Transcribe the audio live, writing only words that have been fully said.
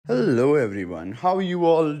Hello everyone, how are you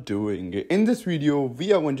all doing? In this video,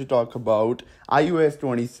 we are going to talk about iOS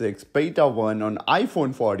 26 Beta 1 on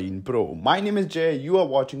iPhone 14 Pro. My name is Jay, you are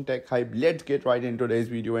watching Tech Hype. Let's get right into today's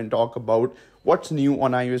video and talk about what's new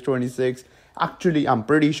on iOS 26. Actually, I'm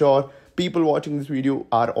pretty sure people watching this video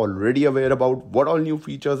are already aware about what all new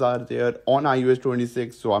features are there on iOS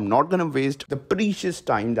 26, so I'm not gonna waste the precious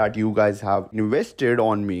time that you guys have invested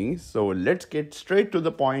on me. So let's get straight to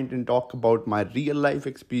the point and talk about my real life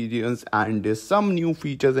experience and some new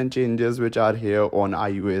features and changes which are here on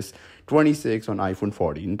iOS 26 on iPhone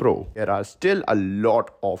 14 Pro. There are still a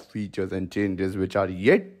lot of features and changes which are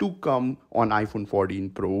yet to come on iPhone 14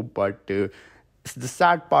 Pro, but the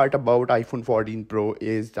sad part about iPhone 14 Pro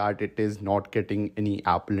is that it is not getting any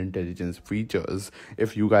Apple Intelligence features.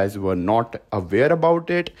 If you guys were not aware about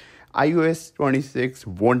it, iOS 26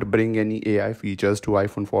 won't bring any AI features to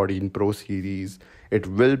iPhone 14 Pro series. It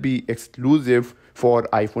will be exclusive for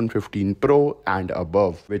iPhone 15 Pro and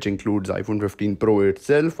above, which includes iPhone 15 Pro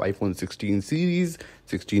itself, iPhone 16 series,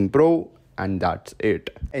 16 Pro, and that's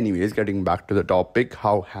it. Anyways, getting back to the topic,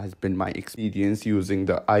 how has been my experience using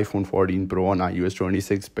the iPhone 14 Pro on iOS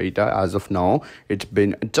 26 beta? As of now, it's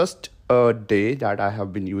been just a day that I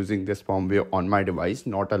have been using this firmware on my device,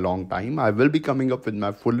 not a long time. I will be coming up with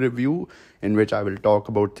my full review in which I will talk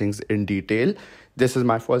about things in detail. This is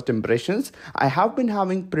my first impressions. I have been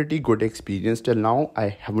having pretty good experience till now. I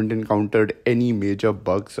haven't encountered any major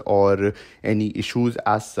bugs or any issues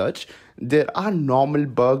as such. There are normal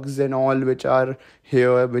bugs and all which are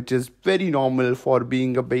here, which is very normal for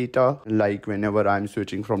being a beta. Like whenever I'm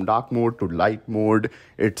switching from dark mode to light mode,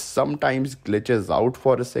 it sometimes glitches out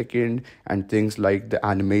for a second, and things like the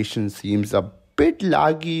animation seems a bit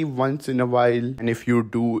laggy once in a while. And if you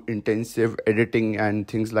do intensive editing and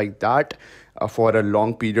things like that for a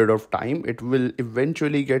long period of time, it will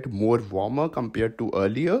eventually get more warmer compared to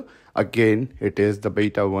earlier. Again, it is the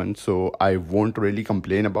beta one, so I won't really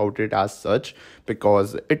complain about it as such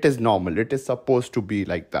because it is normal. It is supposed to be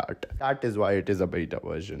like that. That is why it is a beta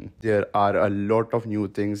version. There are a lot of new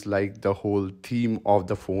things, like the whole theme of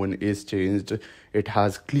the phone is changed. It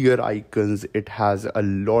has clear icons. It has a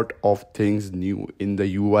lot of things new in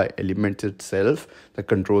the UI elements itself. The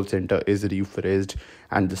control center is refreshed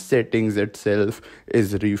and the settings itself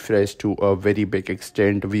is refreshed to a very big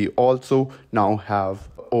extent. We also now have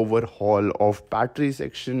overhaul of battery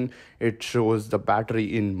section. It shows the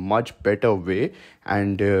battery in much better way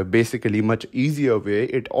and basically much easier way.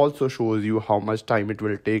 It also shows you how much time it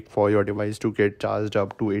will take for your device to get charged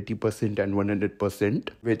up to 80% and 100%,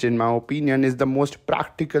 which in my opinion is the most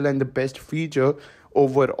practical and the best feature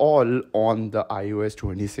overall on the iOS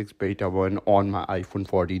 26 beta 1 on my iPhone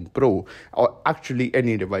 14 Pro, or actually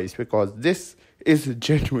any device, because this is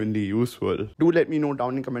genuinely useful. Do let me know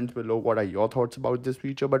down in comments below what are your thoughts about this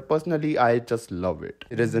feature, but personally I just love it.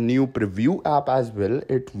 There is a new preview app as well.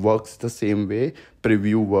 It works the same way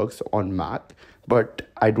preview works on Mac, but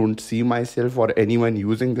I don't see myself or anyone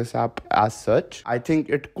using this app as such. I think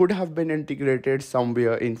it could have been integrated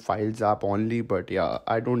somewhere in Files app only, but yeah,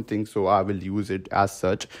 I don't think so. I will use it as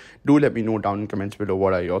such. Do let me know down in comments below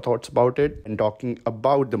what are your thoughts about it. And talking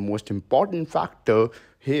about the most important factor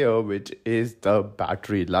here, which is the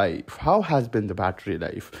battery life. How has been the battery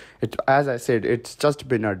life? As I said, it's just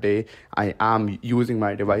been a day. I am using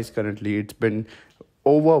my device currently. It's been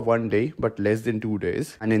over 1 day but less than 2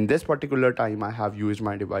 days, and in this particular time I have used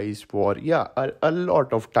my device for a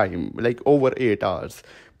lot of time, like over 8 hours.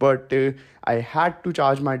 But I had to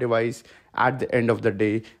charge my device at the end of the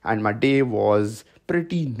day, and my day was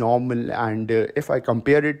pretty normal. And if I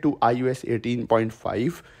compare it to iOS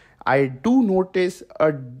 18.5, I do notice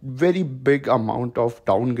a very big amount of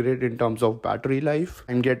downgrade in terms of battery life.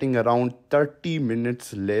 I'm getting around 30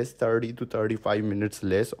 minutes less, 30 to 35 minutes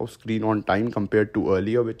less of screen on time compared to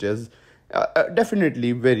earlier, which is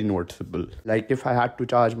definitely very noticeable. Like if I had to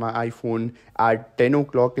charge my iPhone at 10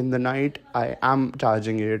 o'clock in the night, I am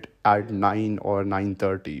charging it at 9 or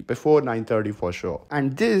 9:30, before 9:30 for sure.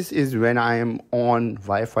 And this is when I am on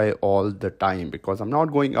Wi-Fi all the time, because I'm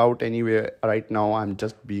not going out anywhere right now. I'm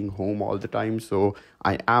just being home all the time, so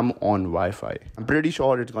I am on Wi-Fi. I'm pretty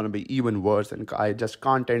sure it's going to be even worse, and I just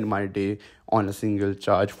can't end my day on a single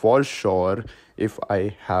charge for sure if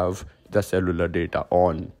I have the cellular data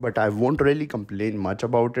on. But I won't really complain much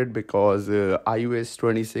about it because iOS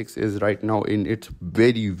 26 is right now in its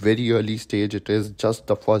very early stage. It is just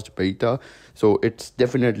the first beta, so it's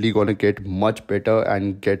definitely gonna get much better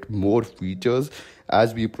and get more features.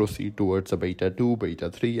 as we proceed towards the beta 2, beta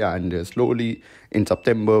 3, and slowly in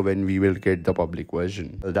September when we will get the public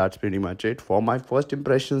version. That's pretty much it for my first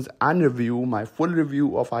impressions and review. My full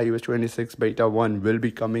review of iOS 26 beta 1 will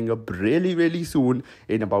be coming up really soon,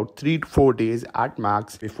 in about 3 to 4 days at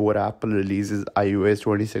max. Before Apple releases iOS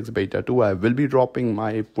 26 beta 2, I will be dropping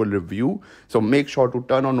my full review, so make sure to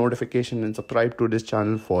turn on notification and subscribe to this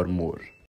channel for more.